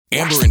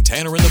Amber and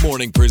Tanner in the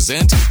morning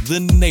present The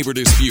Neighbor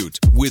Dispute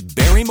with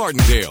Barry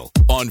Martindale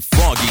on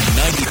Froggy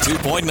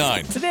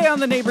 92.9. Today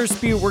on The Neighbor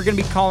Dispute, we're going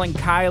to be calling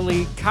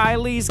Kylie.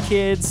 Kylie's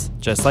kids,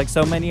 just like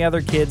so many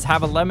other kids,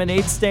 have a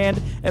lemonade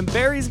stand, and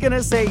Barry's going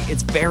to say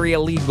it's very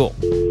illegal.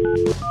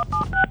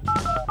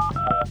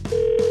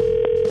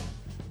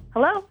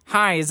 Hello?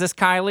 Hi, is this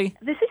Kylie?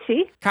 This is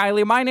she.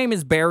 Kylie, my name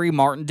is Barry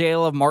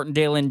Martindale of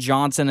Martindale &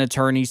 Johnson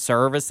Attorney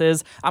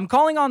Services. I'm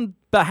calling on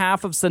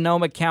behalf of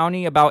Sonoma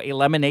County about a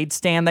lemonade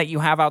stand that you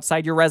have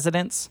outside your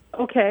residence.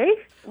 Okay.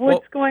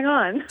 What's going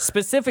on?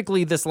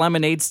 Specifically, this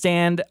lemonade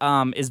stand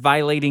is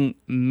violating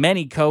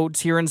many codes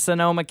here in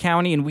Sonoma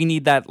County, and we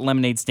need that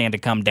lemonade stand to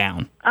come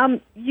down.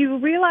 You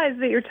realize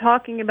that you're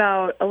talking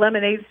about a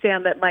lemonade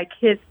stand that my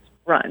kids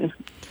run.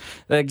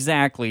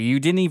 Exactly. You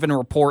didn't even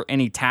report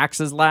any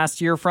taxes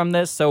last year from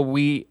this, so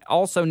we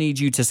also need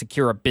you to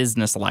secure a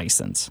business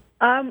license.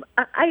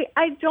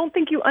 I don't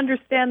think you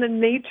understand the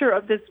nature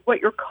of this, what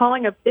you're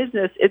calling a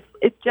business.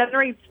 It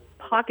generates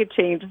pocket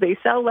change. They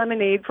sell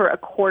lemonade for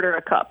 $0.25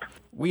 a cup.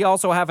 We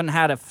also haven't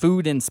had a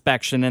food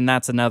inspection, and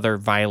that's another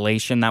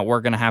violation that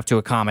we're going to have to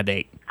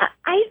accommodate.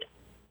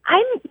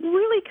 I'm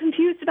really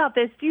confused about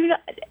this.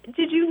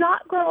 Did you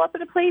not grow up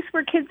in a place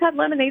where kids had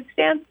lemonade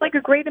stands? It's like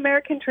a great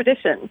American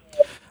tradition.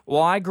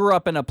 Well, I grew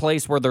up in a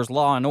place where there's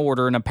law and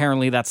order, and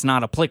apparently that's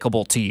not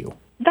applicable to you.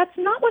 That's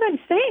not what I'm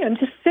saying. I'm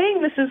just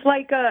saying this is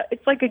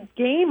it's like a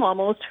game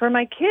almost for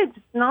my kids.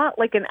 It's not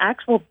like an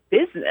actual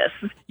business.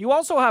 You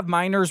also have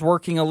minors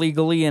working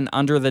illegally and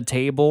under the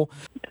table.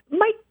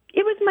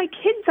 It was my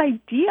kid's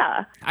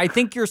idea. I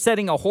think you're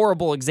setting a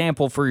horrible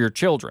example for your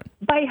children.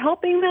 By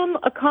helping them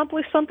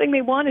accomplish something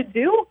they want to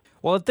do?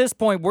 Well, at this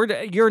point,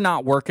 you're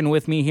not working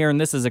with me here, and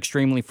this is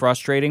extremely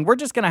frustrating. We're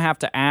just going to have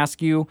to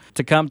ask you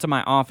to come to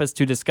my office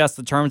to discuss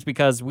the terms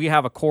because we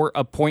have a court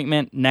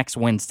appointment next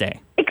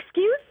Wednesday.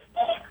 Excuse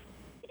me?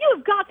 You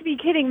have got to be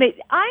kidding me.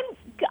 I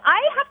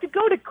have to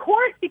go to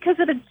court because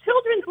of a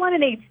children's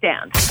lemonade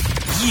stand.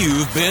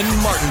 You've been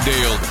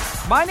Martindale.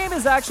 My name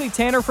is actually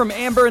Tanner from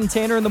Amber and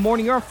Tanner in the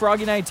Morning. You're on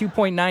Froggy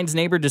 92.9's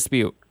Neighbor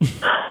Dispute. I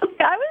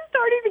was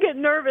starting to get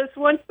nervous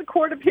once the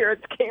court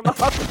appearance came up.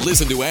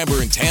 Listen to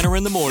Amber and Tanner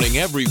in the morning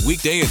every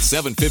weekday at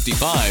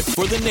 7:55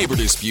 for The Neighbor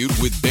Dispute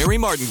with Barry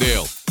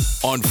Martindale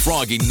on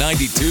Froggy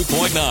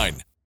 92.9.